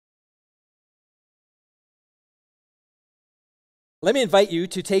Let me invite you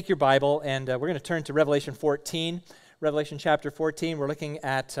to take your Bible, and we're going to turn to Revelation 14. Revelation chapter 14, we're looking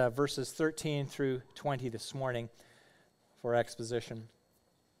at verses 13 through 20 this morning for exposition.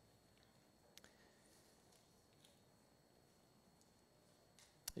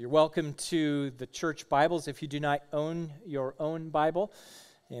 You're welcome to the church Bibles if you do not own your own Bible.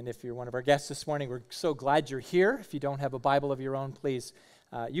 And if you're one of our guests this morning, we're so glad you're here. If you don't have a Bible of your own, please,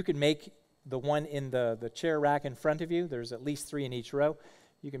 you can make the one in the chair rack in front of you. There's at least 3 in each row.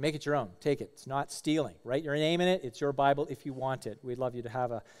 You can make it your own. Take it. It's not stealing. Write your name in it. It's your Bible if you want it. We'd love you to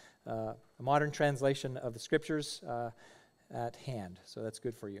have a modern translation of the Scriptures at hand. So that's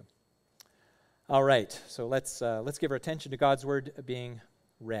good for you. All right. So let's give our attention to God's Word being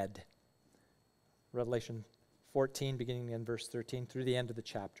read. Revelation 14, beginning in verse 13, through the end of the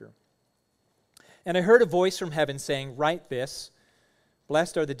chapter. And I heard a voice from heaven saying, "Write this,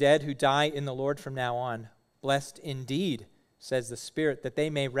 blessed are the dead who die in the Lord from now on. Blessed indeed, says the Spirit, that they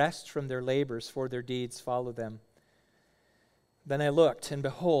may rest from their labors, for their deeds follow them." Then I looked, and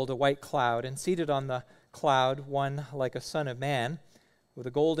behold, a white cloud, and seated on the cloud one like a son of man, with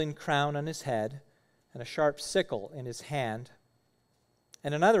a golden crown on his head, and a sharp sickle in his hand.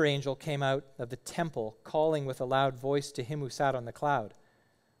 And another angel came out of the temple, calling with a loud voice to him who sat on the cloud,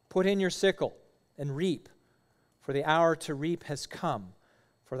 "Put in your sickle, and reap, for the hour to reap has come,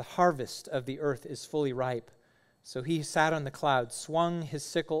 for the harvest of the earth is fully ripe." So he who sat on the cloud swung his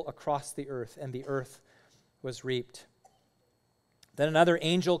sickle across the earth, and the earth was reaped. Then another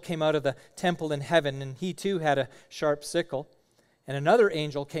angel came out of the temple in heaven, and he too had a sharp sickle. And another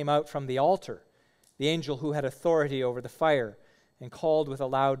angel came out from the altar, the angel who had authority over the fire, and called with a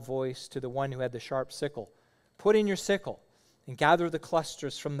loud voice to the one who had the sharp sickle, "Put in your sickle, and gather the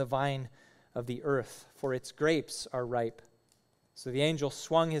clusters from the vine of the earth, for its grapes are ripe." So the angel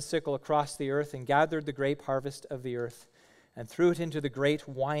swung his sickle across the earth and gathered the grape harvest of the earth and threw it into the great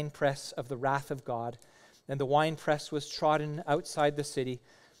winepress of the wrath of God. And the winepress was trodden outside the city,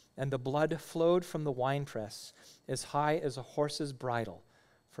 and the blood flowed from the winepress as high as a horse's bridle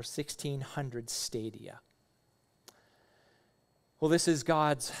for 1,600 stadia. Well, this is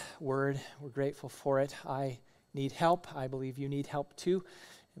God's word. We're grateful for it. I need help. I believe you need help too.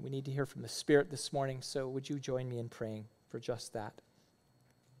 And we need to hear from the Spirit this morning, so would you join me in praying for just that?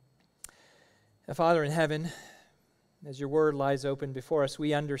 Now, Father in heaven, as your word lies open before us,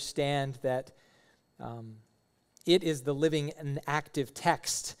 we understand that it is the living and active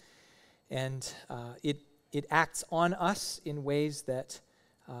text, and it acts on us in ways that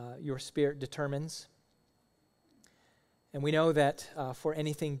your Spirit determines. And we know that for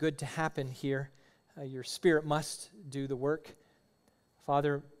anything good to happen here, your Spirit must do the work.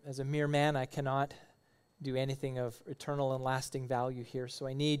 Father, as a mere man, I cannot do anything of eternal and lasting value here, so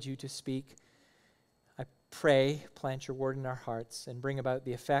I need you to speak. I pray, plant your word in our hearts and bring about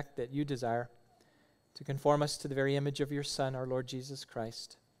the effect that you desire to conform us to the very image of your Son, our Lord Jesus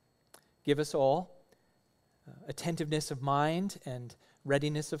Christ. Give us all attentiveness of mind and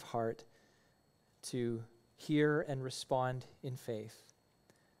readiness of heart to hear and respond in faith,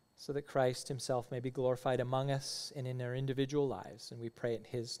 so that Christ himself may be glorified among us and in our individual lives. And we pray in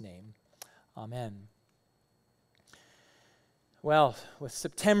his name. Amen. Well, with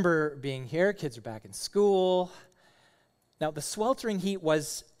September being here, kids are back in school. Now, the sweltering heat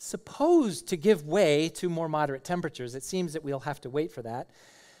was supposed to give way to more moderate temperatures. It seems that we'll have to wait for that.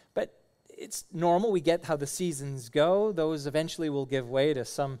 But it's normal. We get how the seasons go. Those eventually will give way to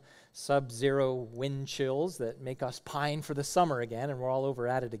some sub-zero wind chills that make us pine for the summer again, and we're all over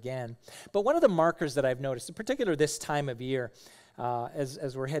at it again. But one of the markers that I've noticed, in particular this time of year,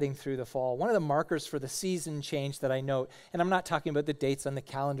 as we're heading through the fall, one of the markers for the season change that I note, and I'm not talking about the dates on the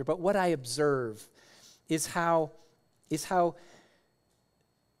calendar, but what I observe is how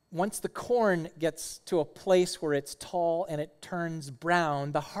once the corn gets to a place where it's tall and it turns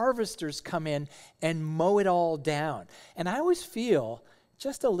brown, the harvesters come in and mow it all down. And I always feel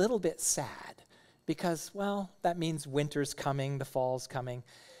just a little bit sad because, well, that means winter's coming, the fall's coming.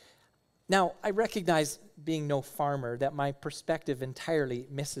 Now, I recognize, being no farmer, that my perspective entirely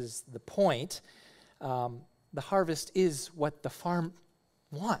misses the point. The harvest is what the farm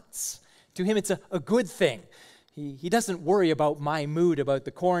wants. To him, it's a good thing. He doesn't worry about my mood about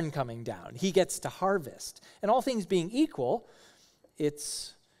the corn coming down. He gets to harvest. And all things being equal,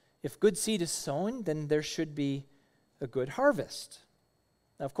 if good seed is sown, then there should be a good harvest.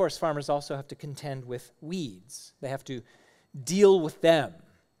 Now, of course, farmers also have to contend with weeds. They have to deal with them,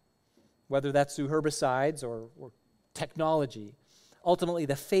 whether that's through herbicides or technology. Ultimately,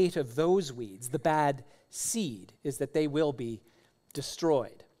 the fate of those weeds, the bad seed, is that they will be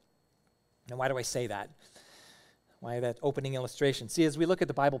destroyed. Now, why do I say that? Why that opening illustration? See, as we look at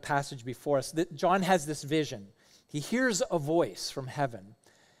the Bible passage before us, John has this vision. He hears a voice from heaven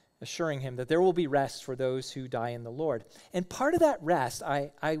assuring him that there will be rest for those who die in the Lord. And part of that rest,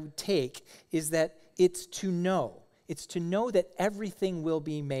 I would take, is that it's to know. It's to know that everything will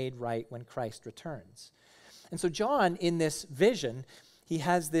be made right when Christ returns. And so John, in this vision, he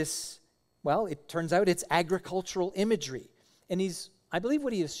has this, well, it turns out it's agricultural imagery. And I believe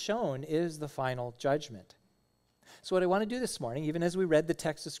what he has shown is the final judgment. So what I want to do this morning, even as we read the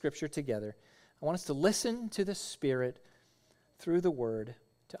text of Scripture together, I want us to listen to the Spirit through the Word,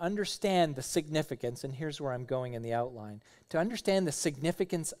 to understand the significance, and here's where I'm going in the outline, to understand the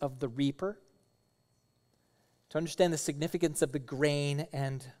significance of the reaper, to understand the significance of the grain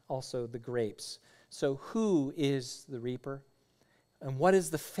and also the grapes. So who is the reaper? And what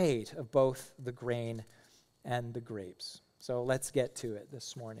is the fate of both the grain and the grapes? So let's get to it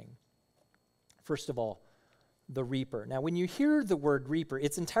this morning. First of all, the reaper. Now, when you hear the word reaper,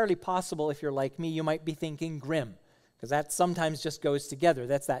 it's entirely possible, if you're like me, you might be thinking grim, because that sometimes just goes together.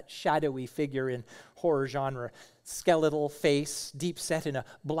 That's that shadowy figure in horror genre, skeletal face, deep set in a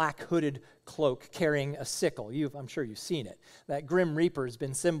black hooded cloak, carrying a sickle. I'm sure you've seen it. That grim reaper has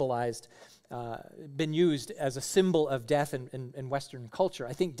been symbolized, been used as a symbol of death in Western culture,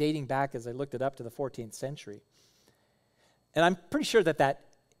 I think dating back, as I looked it up, to the 14th century. And I'm pretty sure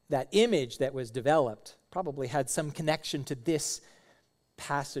that image that was developed probably had some connection to this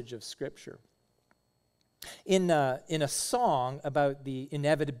passage of Scripture. In a song about the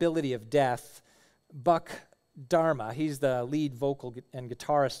inevitability of death, Buck Dharma, he's the lead vocal and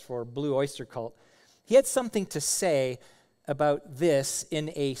guitarist for Blue Oyster Cult, he had something to say about this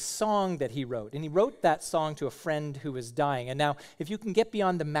in a song that he wrote. And he wrote that song to a friend who was dying. And now, if you can get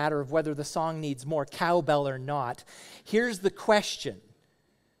beyond the matter of whether the song needs more cowbell or not, here's the question.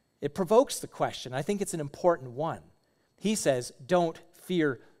 It provokes the question. I think it's an important one. He says, don't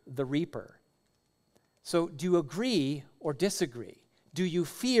fear the reaper. So do you agree or disagree? Do you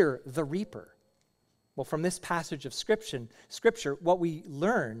fear the reaper? Well, from this passage of Scripture, what we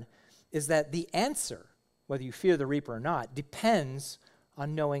learn is that the answer, whether you fear the reaper or not, depends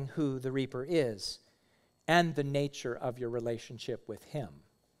on knowing who the reaper is and the nature of your relationship with him.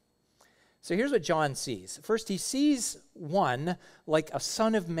 So here's what John sees. First, he sees one like a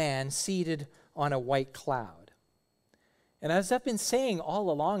son of man seated on a white cloud. And as I've been saying all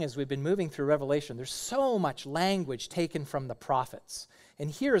along as we've been moving through Revelation, there's so much language taken from the prophets.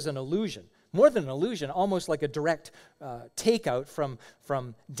 And here's an allusion, more than an allusion, almost like a direct takeout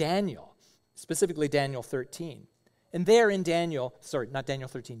from Daniel, specifically Daniel 13. And there in Daniel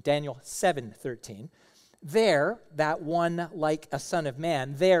 7:13, there, that one like a son of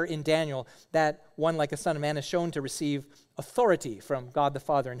man, there in Daniel, that one like a son of man is shown to receive authority from God the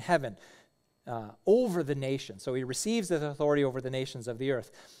Father in heaven over the nations. So he receives this authority over the nations of the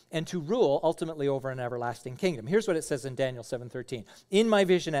earth and to rule ultimately over an everlasting kingdom. Here's what it says in Daniel 7:13. In my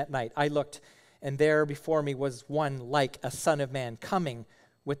vision at night, I looked, and there before me was one like a son of man coming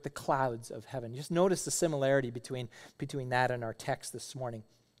with the clouds of heaven. Just notice the similarity between that and our text this morning.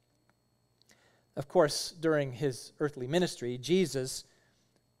 Of course, during his earthly ministry, Jesus,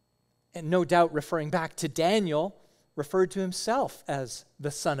 and no doubt referring back to Daniel, referred to himself as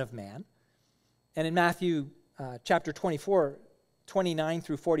the Son of Man. And in Matthew chapter 24, 29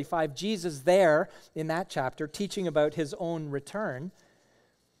 through 45, Jesus there in that chapter, teaching about his own return,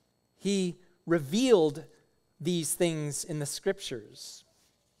 he revealed these things in the Scriptures.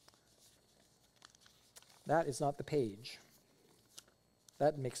 That is not the page.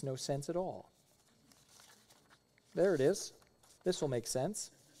 That makes no sense at all. There it is. This will make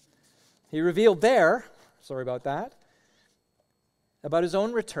sense. He revealed there, sorry about that, about his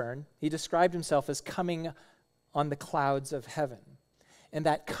own return. He described himself as coming on the clouds of heaven. And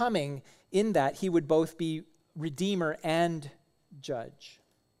that coming, in that he would both be Redeemer and Judge.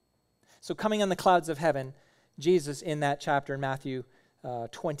 So coming on the clouds of heaven, Jesus in that chapter in Matthew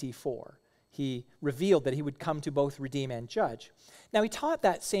 24, he revealed that he would come to both redeem and judge. Now, he taught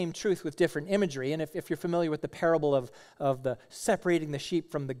that same truth with different imagery, and if you're familiar with the parable of the separating the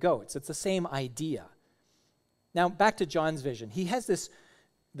sheep from the goats, it's the same idea. Now, back to John's vision. He has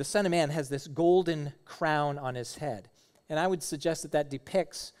the Son of Man has this golden crown on his head, and I would suggest that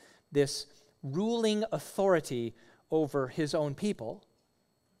depicts this ruling authority over his own people,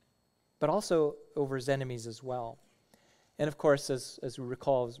 but also over his enemies as well. And of course, as we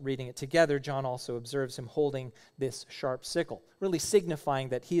recall reading it together, John also observes him holding this sharp sickle, really signifying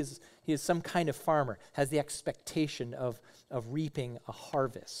that he is some kind of farmer, has the expectation of reaping a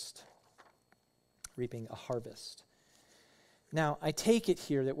harvest. Reaping a harvest. Now, I take it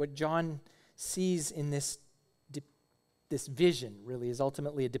here that what John sees in this this vision really is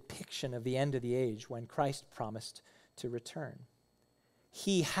ultimately a depiction of the end of the age when Christ promised to return.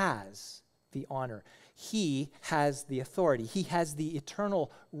 He has the honor. He has the authority. He has the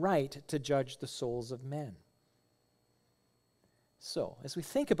eternal right to judge the souls of men. So, as we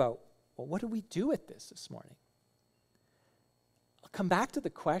think about, well, what do we do with this morning? I'll come back to the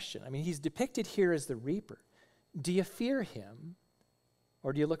question. I mean, he's depicted here as the reaper. Do you fear him,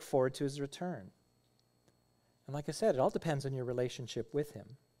 or do you look forward to his return? And like I said, it all depends on your relationship with him.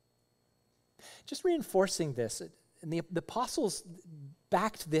 Just reinforcing this, and the apostles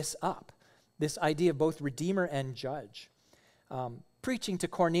backed this up, this idea of both redeemer and judge. Preaching to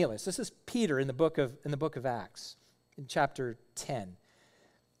Cornelius. This is Peter in the book of Acts, in chapter 10.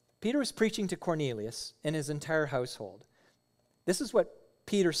 Peter was preaching to Cornelius and his entire household. This is what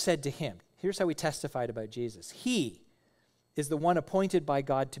Peter said to him. Here's how he testified about Jesus. He is the one appointed by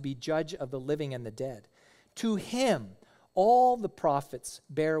God to be judge of the living and the dead. To him, all the prophets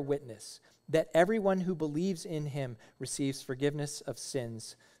bear witness that everyone who believes in him receives forgiveness of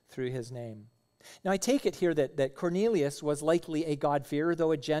sins through his name. Now, I take it here that Cornelius was likely a God-fearer,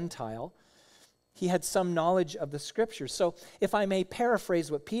 though a Gentile. He had some knowledge of the Scriptures. So, if I may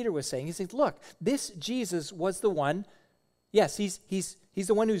paraphrase what Peter was saying, he said, look, this Jesus was the one, yes, he's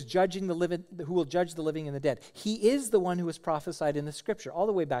the one who's judging the living, who will judge the living and the dead. He is the one who was prophesied in the Scripture, all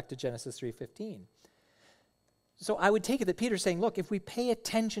the way back to Genesis 3:15. So I would take it that Peter's saying, look, if we pay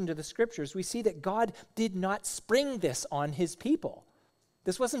attention to the Scriptures, we see that God did not spring this on his people.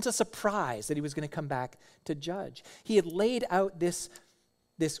 This wasn't a surprise that he was going to come back to judge. He had laid out this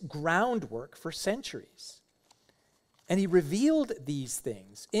groundwork for centuries. And he revealed these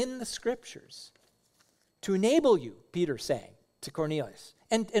things in the Scriptures to enable you, Peter's saying to Cornelius,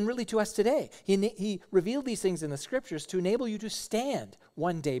 and really to us today. He revealed these things in the Scriptures to enable you to stand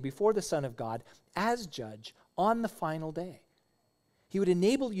one day before the Son of God as judge on the final day. He would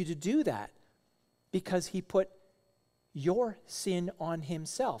enable you to do that because he put your sin on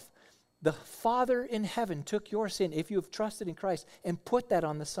himself. The Father in heaven took your sin, if you have trusted in Christ, and put that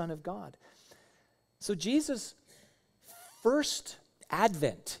on the Son of God. So Jesus' first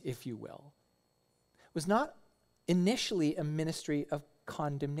advent, if you will, was not initially a ministry of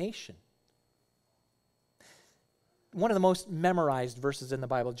condemnation. One of the most memorized verses in the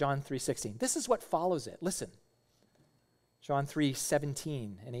Bible, John 3:16. This is what follows it. Listen. John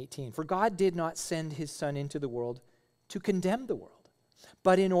 3:17 and 18. For God did not send his Son into the world to condemn the world,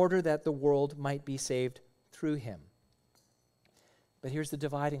 but in order that the world might be saved through him. But here's the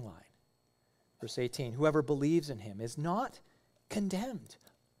dividing line. Verse 18. Whoever believes in him is not condemned,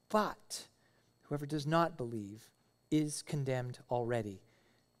 but whoever does not believe is condemned already,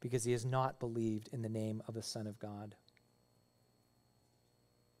 because he has not believed in the name of the Son of God.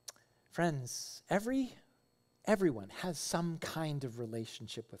 Friends, everyone has some kind of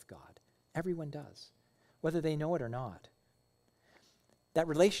relationship with God. Everyone does, whether they know it or not. That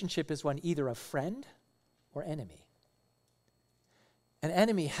relationship is one either of friend or enemy. An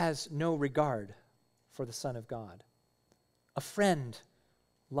enemy has no regard for the Son of God. A friend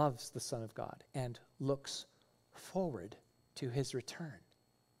loves the Son of God and looks forward to his return.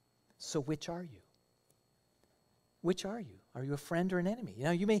 So which are you? Which are you? Are you a friend or an enemy?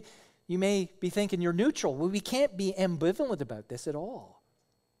 Now, you may be thinking you're neutral. Well, we can't be ambivalent about this at all.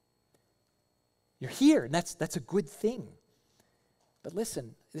 You're here, and that's a good thing. But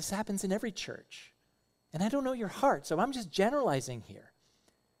listen, this happens in every church. And I don't know your heart, so I'm just generalizing here.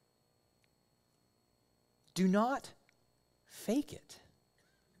 Do not fake it.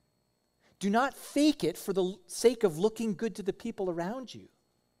 Do not fake it for the sake of looking good to the people around you.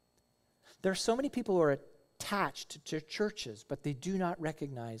 There are so many people who are attached to churches, but they do not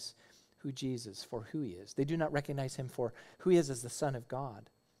recognize who Jesus for who he is. They do not recognize him for who he is as the Son of God.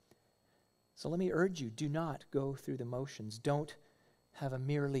 So let me urge you, do not go through the motions. Don't have a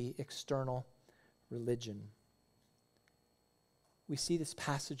merely external religion. We see this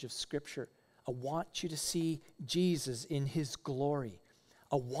passage of Scripture. I want you to see Jesus in his glory.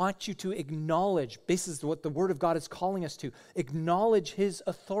 I want you to acknowledge, this is what the Word of God is calling us to, acknowledge his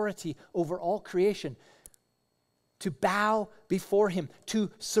authority over all creation, to bow before him,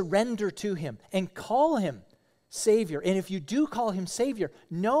 to surrender to him, and call him Savior. And if you do call him Savior,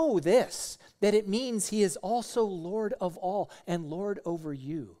 know this, that it means he is also Lord of all and Lord over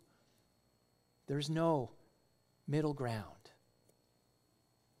you. There's no middle ground.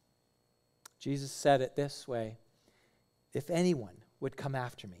 Jesus said it this way, if anyone would come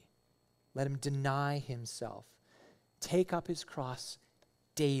after me, let him deny himself, take up his cross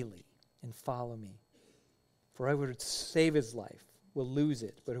daily, and follow me. For whoever would save his life will lose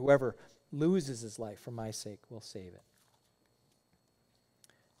it, but whoever loses his life for my sake will save it.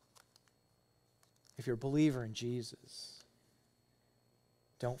 if you're a believer in Jesus,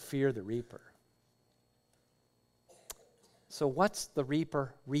 don't fear the reaper. So what's the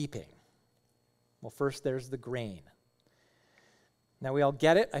reaper reaping? Well, first there's the grain. Now we all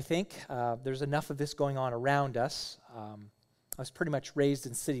get it, I think. There's enough of this going on around us. I was pretty much raised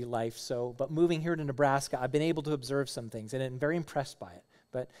in city life, but moving here to Nebraska, I've been able to observe some things, and I'm very impressed by it.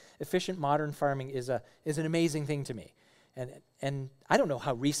 But efficient modern farming is an amazing thing to me. And I don't know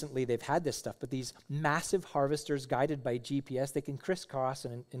how recently they've had this stuff, but these massive harvesters guided by GPS, they can crisscross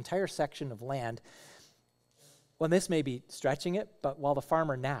an entire section of land. Well, this may be stretching it, but while the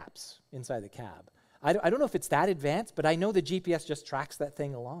farmer naps inside the cab. I don't know if it's that advanced, but I know the GPS just tracks that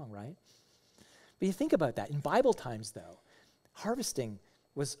thing along, right? But you think about that. In Bible times, though, harvesting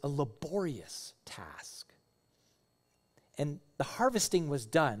was a laborious task. And the harvesting was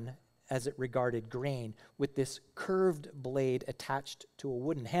done, as it regarded grain, with this curved blade attached to a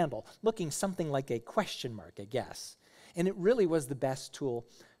wooden handle, looking something like a question mark, I guess. And it really was the best tool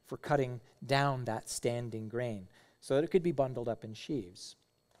for cutting down that standing grain so that it could be bundled up in sheaves.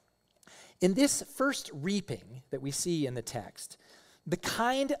 In this first reaping that we see in the text, the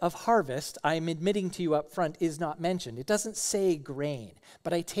kind of harvest I'm admitting to you up front is not mentioned. It doesn't say grain,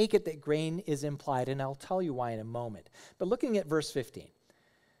 but I take it that grain is implied, and I'll tell you why in a moment. But looking at verse 15,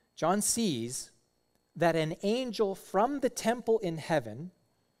 John sees that an angel from the temple in heaven,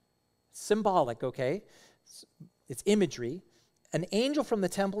 symbolic, okay? It's imagery. An angel from the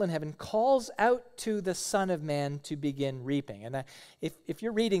temple in heaven calls out to the Son of Man to begin reaping. And if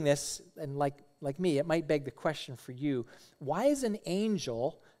you're reading this, and like me, it might beg the question for you, why is an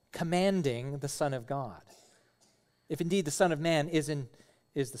angel commanding the Son of God? If indeed the Son of Man is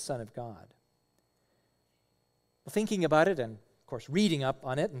the Son of God. Well, thinking about it, and of course reading up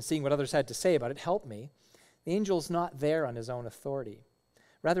on it and seeing what others had to say about it helped me. The angel's not there on his own authority.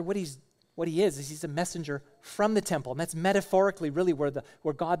 Rather, what he is he's a messenger from the temple, and that's metaphorically really where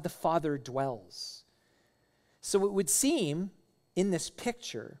God the Father dwells. So it would seem in this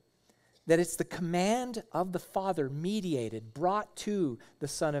picture that it's the command of the Father mediated, brought to the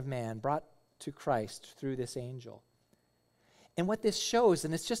Son of Man, brought to Christ through this angel. And what this shows,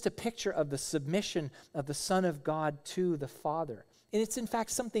 and it's just a picture of the submission of the Son of God to the Father. And it's in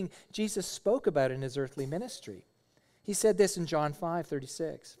fact something Jesus spoke about in his earthly ministry. He said this in John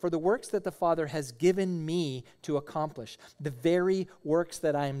 5:36, "For the works that the Father has given me to accomplish, the very works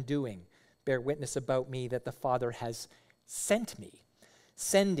that I am doing, bear witness about me that the Father has sent me."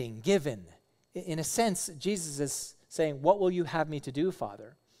 Sending, given. In a sense, Jesus is saying, what will you have me to do,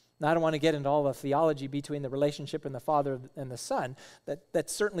 Father? Now, I don't want to get into all the theology between the relationship in the Father and the Son.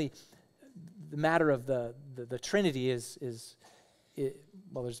 That's certainly the matter of the Trinity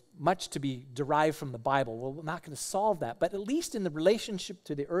well, there's much to be derived from the Bible. Well, we're not going to solve that. But at least in the relationship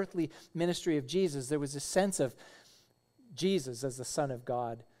to the earthly ministry of Jesus, there was a sense of Jesus as the Son of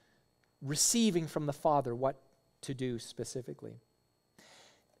God receiving from the Father what to do specifically.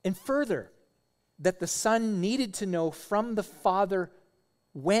 And further, that the Son needed to know from the Father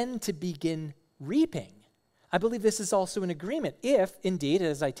when to begin reaping. I believe this is also an agreement, if indeed,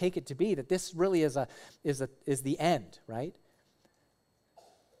 as I take it to be, that this really is the end, right?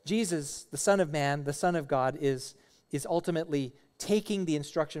 Jesus, the Son of Man, the Son of God, is ultimately taking the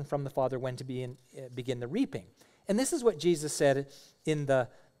instruction from the Father when to begin the reaping. And this is what Jesus said in the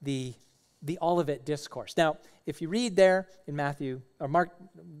Olivet Discourse. Now, if you read there in Matthew, or Mark,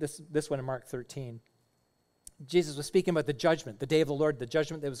 this one in Mark 13, Jesus was speaking about the judgment, the day of the Lord, the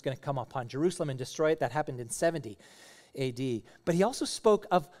judgment that was going to come upon Jerusalem and destroy it. That happened in 70 AD. But he also spoke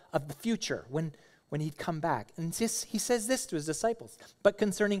of the future, when he'd come back. And he says this to his disciples, "But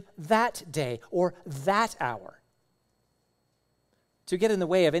concerning that day or that hour," to get in the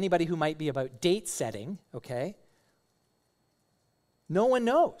way of anybody who might be about date setting, okay, no one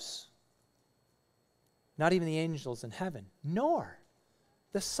knows. Not even the angels in heaven, nor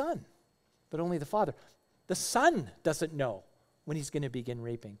the Son, but only the Father. The Son doesn't know when he's going to begin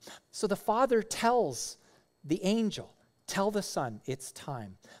reaping. So the Father tells the angel, tell the Son, it's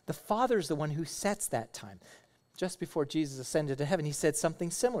time. The Father's the one who sets that time. Just before Jesus ascended to heaven, he said something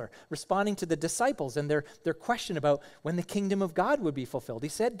similar, responding to the disciples and their question about when the kingdom of God would be fulfilled. He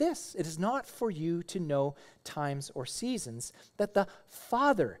said this, "It is not for you to know times or seasons that the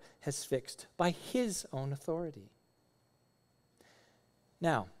Father has fixed by his own authority."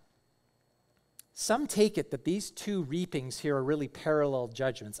 Now, some take it that these two reapings here are really parallel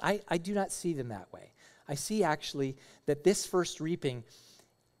judgments. I do not see them that way. I see actually that this first reaping,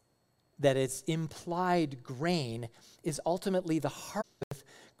 that it's implied grain, is ultimately the harvest with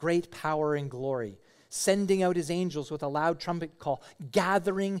great power and glory. sending out his angels with a loud trumpet call,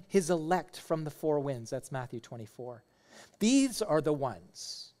 gathering his elect from the four winds. That's Matthew 24. These are the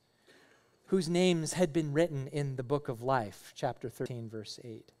ones whose names had been written in the book of life, chapter 13, verse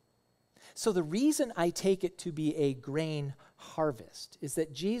 8. So the reason I take it to be a grain harvest is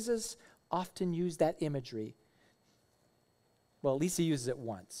that Jesus often used that imagery. Well, at least he uses it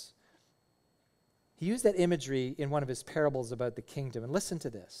once. He used that imagery in one of his parables about the kingdom. And listen to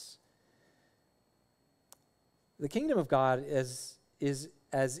this. The kingdom of God is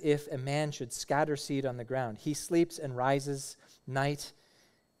as if a man should scatter seed on the ground. He sleeps and rises night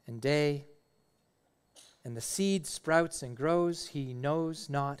and day, and the seed sprouts and grows. He knows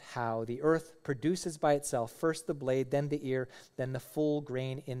not how. The earth produces by itself first the blade, then the ear, then the full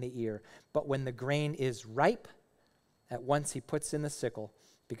grain in the ear. But when the grain is ripe, at once he puts in the sickle,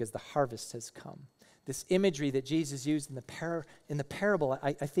 because the harvest has come. This imagery that Jesus used in the parable,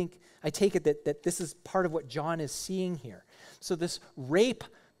 I take it that this is part of what John is seeing here. So this ripe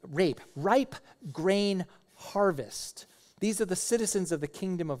grain harvest. These are the citizens of the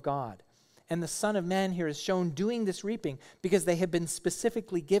kingdom of God. And the Son of Man here is shown doing this reaping because they have been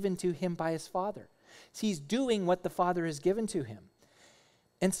specifically given to him by his Father. So he's doing what the Father has given to him.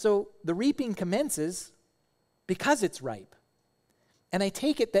 And so the reaping commences because it's ripe. And I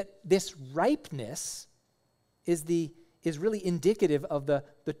take it that this ripeness is really indicative of the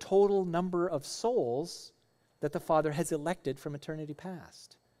total number of souls that the Father has elected from eternity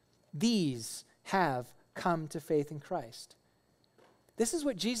past. These have come to faith in Christ. This is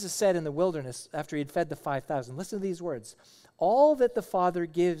what Jesus said in the wilderness after he had fed the 5,000. Listen to these words. All that the Father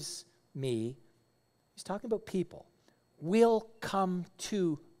gives me, he's talking about people, will come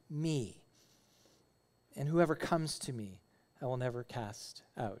to me. And whoever comes to me, I will never cast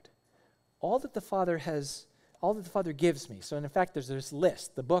out. All that the Father gives me. So in fact, there's this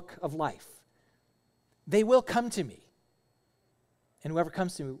list, the book of life. They will come to me. And whoever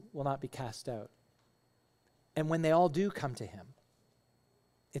comes to me will not be cast out. And when they all do come to him,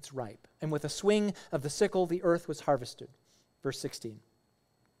 it's ripe. And with a swing of the sickle, the earth was harvested. Verse 16.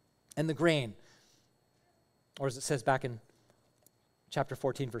 And the grain, or as it says back in chapter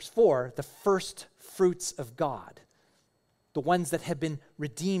 14, verse 4, the first fruits of God, the ones that have been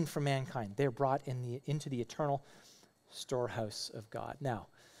redeemed from mankind, they're brought into the eternal storehouse of God. Now,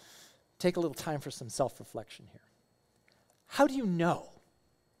 take a little time for some self-reflection here. How do you know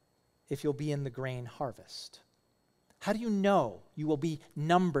if you'll be in the grain harvest? How do you know you will be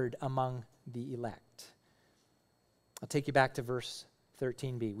numbered among the elect? I'll take you back to verse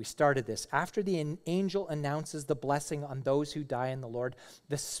 13b. We started this. After the angel announces the blessing on those who die in the Lord,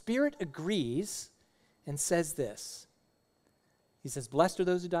 the Spirit agrees and says this. He says, blessed are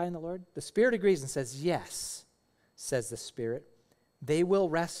those who die in the Lord. The Spirit agrees and says, yes, says the Spirit. They will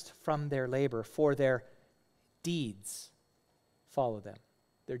rest from their labor, for their deeds follow them.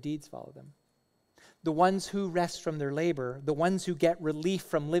 Their deeds follow them. The ones who rest from their labor, the ones who get relief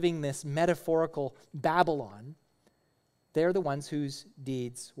from living this metaphorical Babylon, they're the ones whose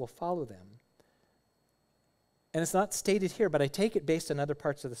deeds will follow them. And it's not stated here, but I take it based on other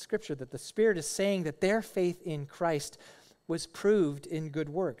parts of the Scripture that the Spirit is saying that their faith in Christ was proved in good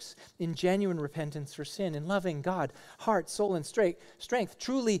works, in genuine repentance for sin, in loving God, heart, soul, and strength,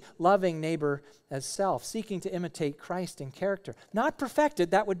 truly loving neighbor as self, seeking to imitate Christ in character. Not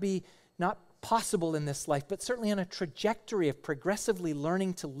perfected, that would be not possible in this life, but certainly on a trajectory of progressively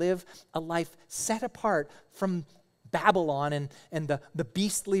learning to live a life set apart from Babylon and the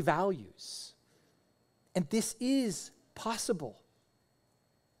beastly values. And this is possible,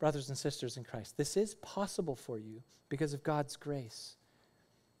 brothers and sisters in Christ. This is possible for you because of God's grace.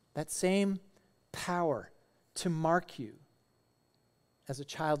 That same power to mark you as a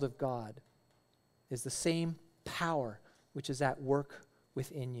child of God is the same power which is at work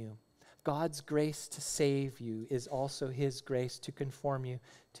within you. God's grace to save you is also his grace to conform you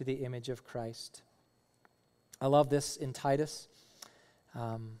to the image of Christ. I love this in Titus,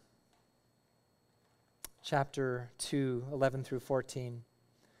 chapter 2, 11 through 14,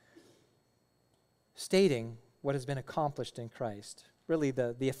 stating what has been accomplished in Christ, really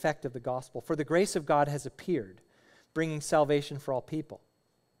the effect of the gospel. For the grace of God has appeared, bringing salvation for all people.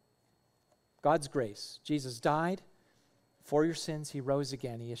 God's grace. Jesus died for your sins. He rose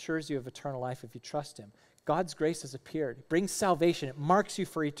again. He assures you of eternal life if you trust him. God's grace has appeared. It brings salvation. It marks you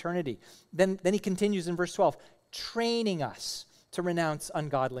for eternity. Then he continues in verse 12, training us to renounce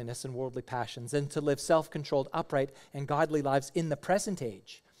ungodliness and worldly passions and to live self-controlled, upright, and godly lives in the present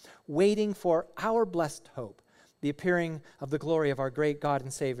age, waiting for our blessed hope, the appearing of the glory of our great God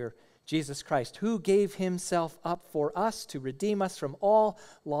and Savior, Jesus Christ, who gave himself up for us to redeem us from all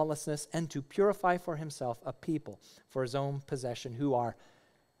lawlessness and to purify for himself a people for his own possession who are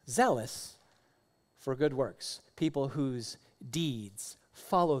zealous for good works, people whose deeds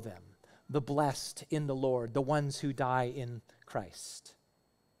follow them, the blessed in the Lord, the ones who die in Christ.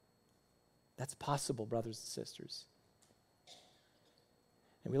 That's possible, brothers and sisters.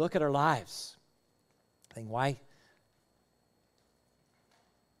 And we look at our lives, think, why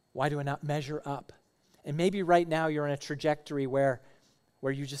do I not measure up? And maybe right now you're in a trajectory where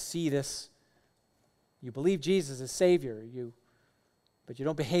you just see this, you believe Jesus is Savior, but you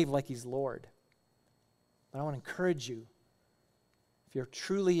don't behave like he's Lord. But I want to encourage you, if you're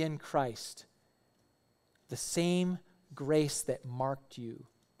truly in Christ, the same grace that marked you,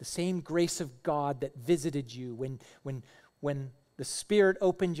 the same grace of God that visited you when the Spirit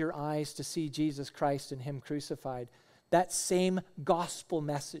opened your eyes to see Jesus Christ and him crucified, that same gospel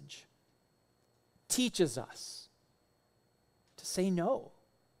message teaches us to say no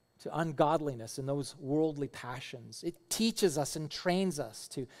to ungodliness and those worldly passions. It teaches us and trains us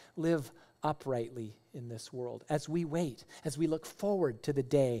to live uprightly in this world as we wait, as we look forward to the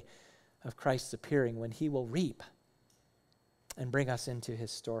day of Christ's appearing when he will reap and bring us into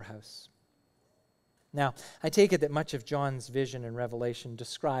his storehouse. Now, I take it that much of John's vision and revelation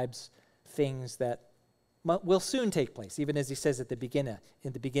describes things that will soon take place, even as he says in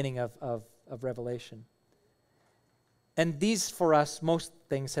the beginning of Revelation. And these, for us, most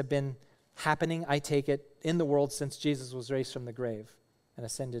things have been happening, I take it, in the world since Jesus was raised from the grave and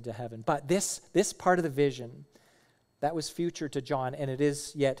ascended to heaven. But this part of the vision, that was future to John, and it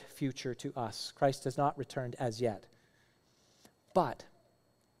is yet future to us. Christ has not returned as yet. But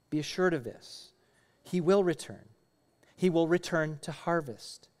be assured of this. He will return. He will return to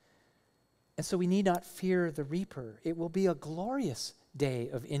harvest. And so we need not fear the reaper. It will be a glorious day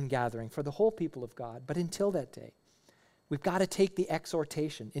of ingathering for the whole people of God. But until that day, we've got to take the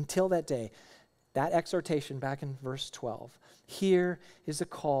exhortation. Until that day, that exhortation back in verse 12. Here is a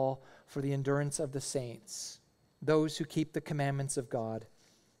call for the endurance of the saints, those who keep the commandments of God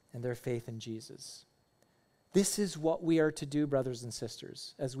and their faith in Jesus. This is what we are to do, brothers and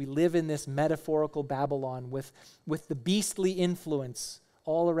sisters, as we live in this metaphorical Babylon with the beastly influence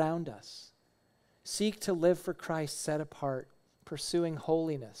all around us. Seek to live for Christ set apart, pursuing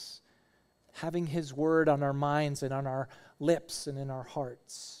holiness, having his word on our minds and on our lips and in our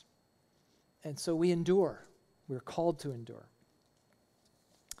hearts. And so we endure. We're called to endure.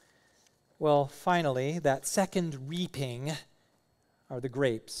 Well, finally, that second reaping are the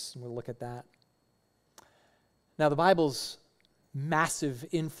grapes. We'll look at that. Now, the Bible's massive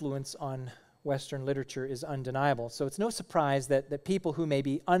influence on Western literature is undeniable. So it's no surprise that people who may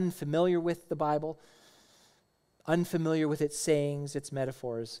be unfamiliar with the Bible, unfamiliar with its sayings, its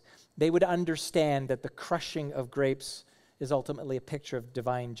metaphors, they would understand that the crushing of grapes is ultimately a picture of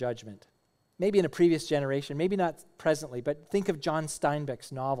divine judgment. Maybe in a previous generation, maybe not presently, but think of John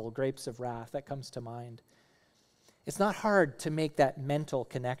Steinbeck's novel, Grapes of Wrath. That comes to mind. It's not hard to make that mental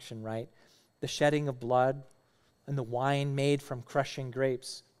connection, right? The shedding of blood and the wine made from crushing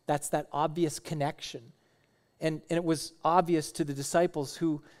grapes. That's that obvious connection. And it was obvious to the disciples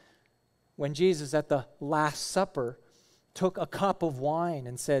who, when Jesus at the Last Supper took a cup of wine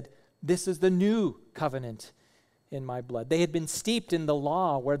and said, "This is the new covenant in my blood." They had been steeped in the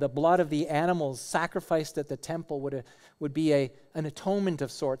law where the blood of the animals sacrificed at the temple would be an atonement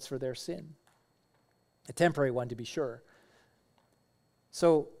of sorts for their sin. A temporary one, to be sure.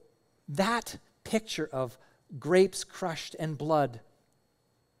 So that picture of grapes crushed and blood,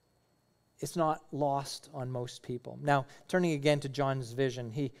 it's not lost on most people. Now, turning again to John's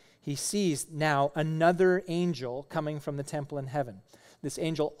vision, he sees now another angel coming from the temple in heaven. This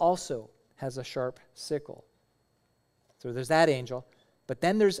angel also has a sharp sickle. So there's that angel. But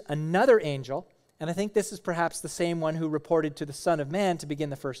then there's another angel, and I think this is perhaps the same one who reported to the Son of Man to begin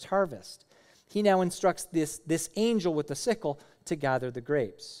the first harvest. He now instructs this angel with the sickle to gather the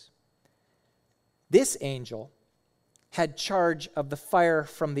grapes. This angel had charge of the fire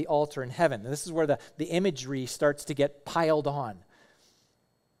from the altar in heaven. And this is where the imagery starts to get piled on.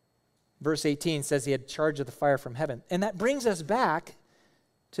 Verse 18 says he had charge of the fire from heaven. And that brings us back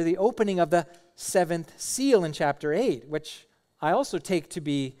to the opening of the seventh seal in chapter 8, which I also take to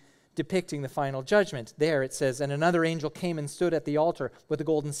be depicting the final judgment. There it says, "And another angel came and stood at the altar with a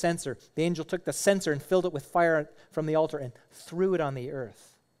golden censer. The angel took the censer and filled it with fire from the altar and threw it on the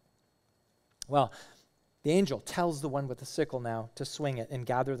earth." Well, the angel tells the one with the sickle now to swing it and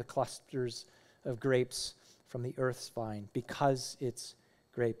gather the clusters of grapes from the earth's vine because its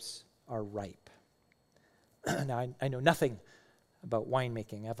grapes are ripe. Now, I know nothing about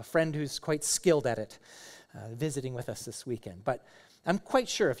winemaking. I have a friend who's quite skilled at it, visiting with us this weekend. But I'm quite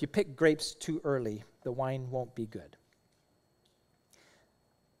sure if you pick grapes too early, the wine won't be good.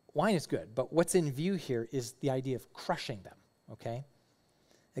 Wine is good, but what's in view here is the idea of crushing them, okay?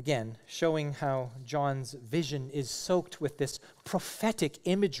 Again, showing how John's vision is soaked with this prophetic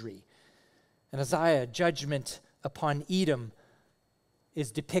imagery. And Isaiah, judgment upon Edom, is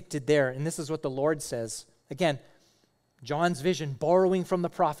depicted there. And this is what the Lord says. Again, John's vision borrowing from the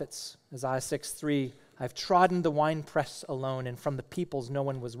prophets. Isaiah 6:3, I've trodden the winepress alone, and from the peoples no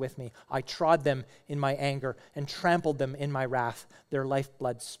one was with me. I trod them in my anger and trampled them in my wrath. Their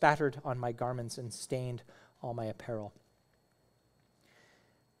lifeblood spattered on my garments and stained all my apparel.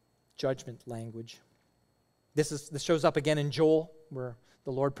 Judgment language. This shows up again in Joel, where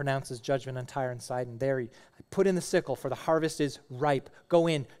the Lord pronounces judgment on Tyre and Sidon. There, I put in the sickle, for the harvest is ripe. Go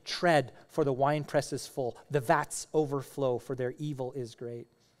in, tread, for the winepress is full. The vats overflow, for their evil is great.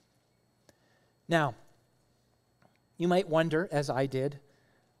 Now, you might wonder, as I did,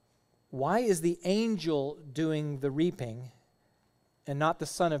 why is the angel doing the reaping and not the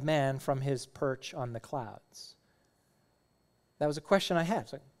Son of Man from his perch on the clouds? That was a question I had.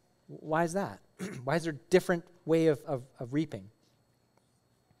 So, why is that? Why is there a different way of reaping?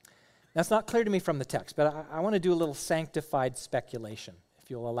 That's not clear to me from the text, but I want to do a little sanctified speculation, if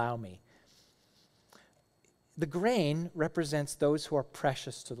you'll allow me. The grain represents those who are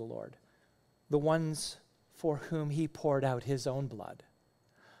precious to the Lord, the ones for whom he poured out his own blood,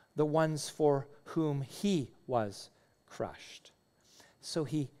 the ones for whom he was crushed. So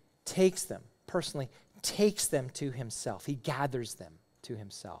he takes them, personally takes them to himself. He gathers them to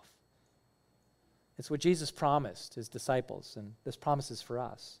himself. It's what Jesus promised his disciples, and this promise is for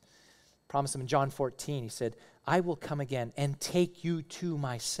us. Promised him in John 14, he said, I will come again and take you to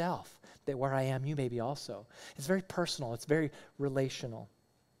myself, that where I am, you may be also. It's very personal. It's very relational.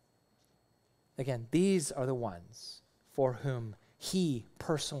 Again, these are the ones for whom he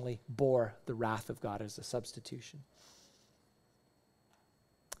personally bore the wrath of God as a substitution.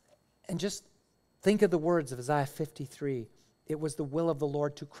 And just think of the words of Isaiah 53. It was the will of the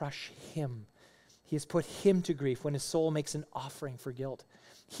Lord to crush him. He has put him to grief when his soul makes an offering for guilt.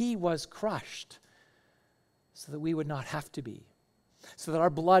 He was crushed so that we would not have to be, so that our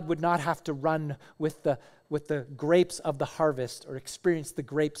blood would not have to run with the grapes of the harvest or experience the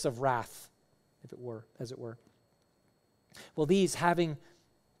grapes of wrath, if it were, as it were. Well, these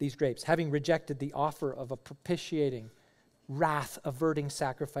grapes, having rejected the offer of a propitiating, wrath-averting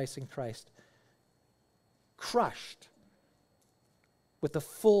sacrifice in Christ, crushed with the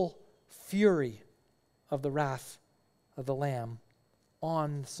full fury of the wrath of the Lamb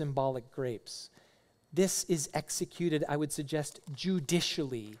on symbolic grapes. This is executed, I would suggest,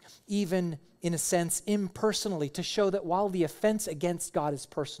 judicially, even in a sense impersonally, to show that while the offense against God is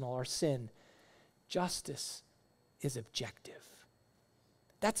personal, our sin, justice is objective.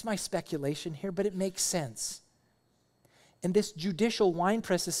 That's my speculation here, but it makes sense. And this judicial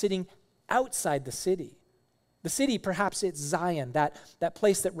winepress is sitting outside the city. The city, perhaps it's Zion, that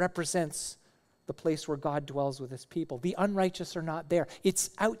place that represents the place where God dwells with his people. The unrighteous are not there.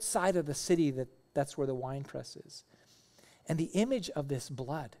 It's outside of the city that's where the winepress is. And the image of this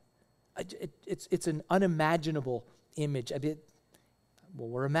blood, it's an unimaginable image.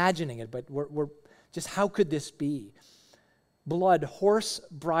 We're imagining it, but we're just, how could this be? Blood, horse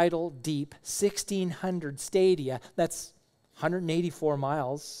bridle deep, 1,600 stadia. That's 184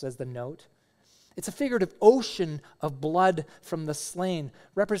 miles, says the note. It's a figurative ocean of blood from the slain,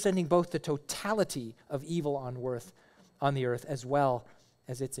 representing both the totality of evil on the earth as well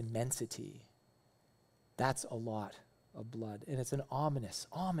as its immensity. That's a lot of blood, and it's an ominous,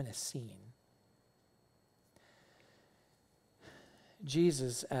 ominous scene.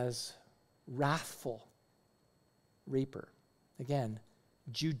 Jesus as wrathful reaper, again,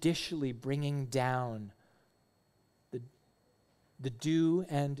 judicially bringing down the due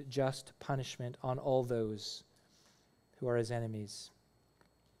and just punishment on all those who are his enemies.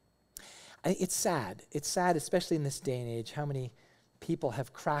 It's sad. It's sad, especially in this day and age, how many people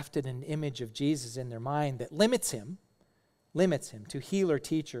have crafted an image of Jesus in their mind that limits him to healer,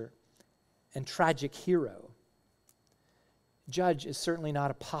 teacher, and tragic hero. Judge is certainly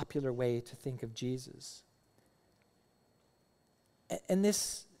not a popular way to think of Jesus. And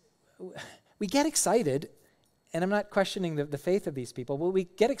this, we get excited, and I'm not questioning the faith of these people, but we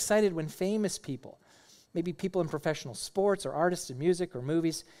get excited when famous people, maybe people in professional sports or artists in music or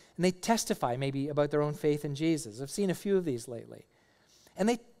movies, and they testify maybe about their own faith in Jesus. I've seen a few of these lately. And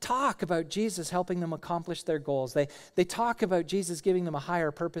they talk about Jesus helping them accomplish their goals. They talk about Jesus giving them a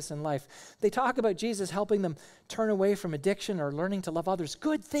higher purpose in life. They talk about Jesus helping them turn away from addiction or learning to love others.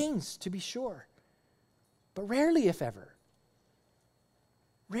 Good things, to be sure. But rarely, if ever,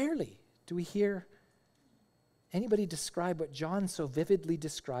 rarely do we hear anybody describe what John so vividly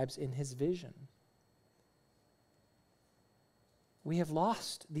describes in his vision. We have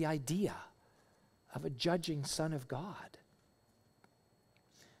lost the idea of a judging Son of God.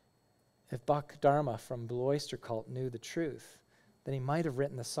 If Buck Dharma from Blue Oyster Cult knew the truth, then he might have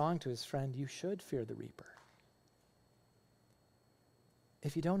written the song to his friend, "You should fear the reaper."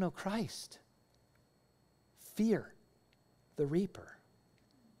 If you don't know Christ, fear the reaper.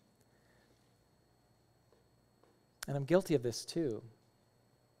 And I'm guilty of this too.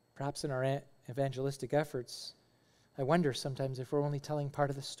 Perhaps in our evangelistic efforts, I wonder sometimes if we're only telling part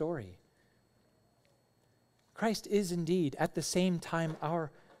of the story. Christ is indeed at the same time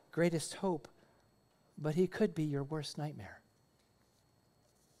our greatest hope, but he could be your worst nightmare.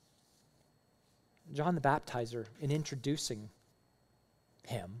 John the Baptizer, in introducing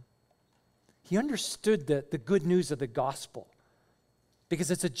him, he understood the good news of the gospel because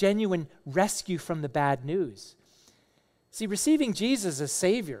it's a genuine rescue from the bad news. See, receiving Jesus as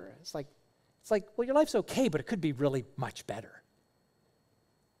Savior, it's like, well, your life's okay, but it could be really much better.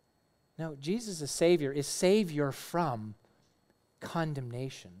 No, Jesus as Savior is Savior from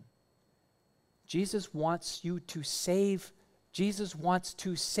condemnation. Jesus wants to save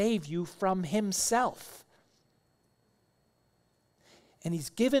you from himself. And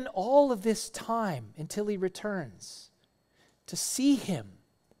he's given all of this time until he returns to see him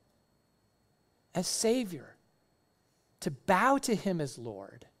as Savior, to bow to him as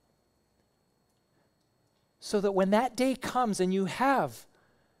Lord, so that when that day comes and you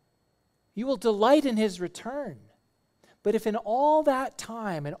will delight in his return. But if in all that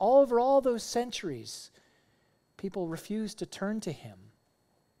time and over all those centuries, people refuse to turn to him,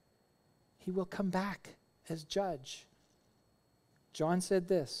 he will come back as judge. John said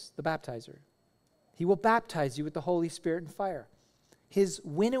this, the baptizer, he will baptize you with the Holy Spirit and fire. His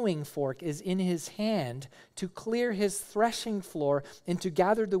winnowing fork is in his hand to clear his threshing floor and to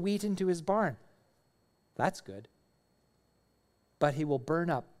gather the wheat into his barn. That's good. But he will burn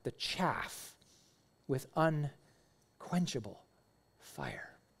up the chaff with unquenchable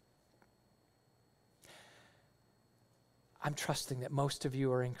fire. I'm trusting that most of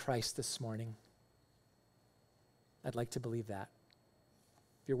you are in Christ this morning. I'd like to believe that.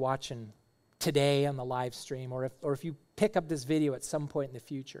 If you're watching today on the live stream, or if you pick up this video at some point in the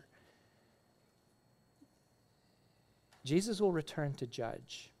future, Jesus will return to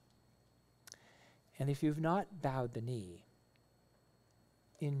judge. And if you've not bowed the knee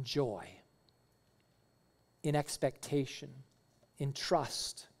in joy, in expectation, in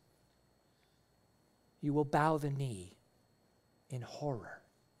trust, you will bow the knee in horror.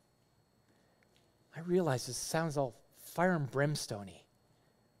 I realize this sounds all fire and brimstone-y,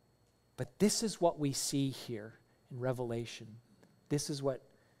 but this is what we see here in Revelation. This is what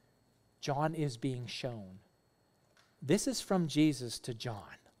John is being shown. This is from Jesus to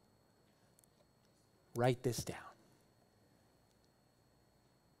John. Write this down.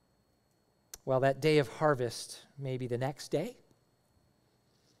 Well, that day of harvest may be the next day,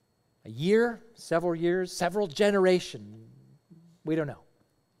 a year, several years, several generations. We don't know.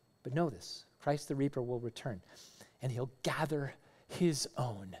 But know this, Christ the Reaper will return, and he'll gather his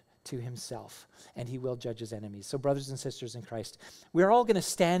own to himself, and he will judge his enemies. So brothers and sisters in Christ, we're all going to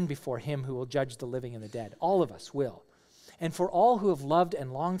stand before him who will judge the living and the dead. All of us will. And for all who have loved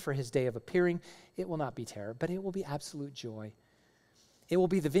and longed for his day of appearing, it will not be terror, but it will be absolute joy. It will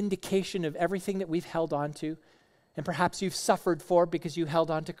be the vindication of everything that we've held on to, and perhaps you've suffered for because you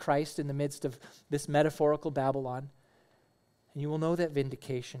held on to Christ in the midst of this metaphorical Babylon. And you will know that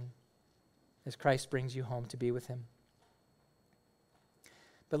vindication as Christ brings you home to be with him.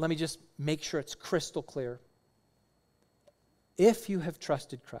 But let me just make sure it's crystal clear. If you have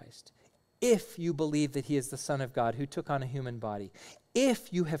trusted Christ, if you believe that he is the Son of God who took on a human body,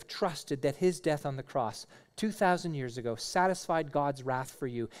 if you have trusted that his death on the cross 2,000 years ago satisfied God's wrath for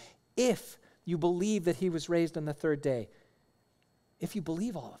you, if you believe that he was raised on the third day, if you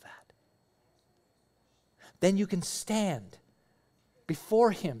believe all of that, then you can stand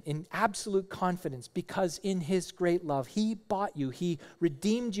before him in absolute confidence, because in his great love, he bought you, he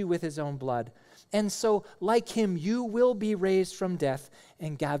redeemed you with his own blood. And so, like him, you will be raised from death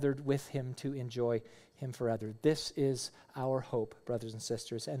and gathered with him to enjoy him forever. This is our hope, brothers and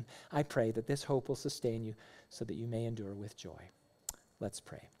sisters, and I pray that this hope will sustain you so that you may endure with joy. Let's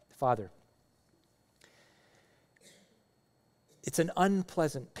pray. Father, It's an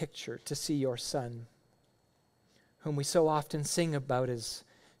unpleasant picture to see your Son, whom we so often sing about as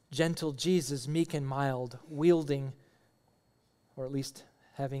gentle Jesus, meek and mild, wielding, or at least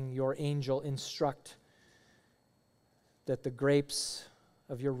having your angel instruct that the grapes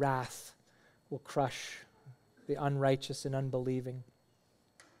of your wrath will crush the unrighteous and unbelieving,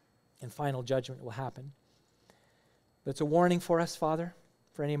 and final judgment will happen. But it's a warning for us, Father,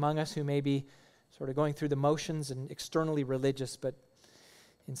 for any among us who may be sort of going through the motions and externally religious, but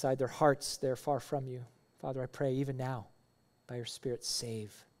inside their hearts they're far from you. Father, I pray even now, by your Spirit,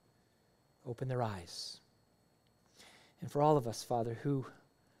 save, open their eyes. And for all of us, Father, who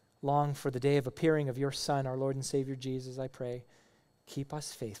long for the day of appearing of your Son, our Lord and Savior Jesus, I pray, keep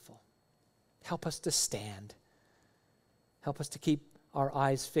us faithful. Help us to stand. Help us to keep our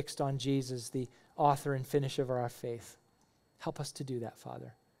eyes fixed on Jesus, the author and finisher of our faith. Help us to do that,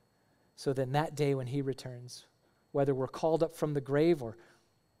 Father, so that in that day when he returns, whether we're called up from the grave or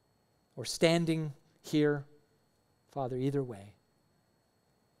standing here, Father, either way,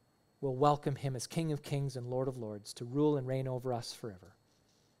 we'll welcome him as King of Kings and Lord of Lords to rule and reign over us forever.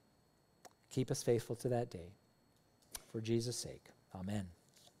 Keep us faithful to that day. For Jesus' sake, amen.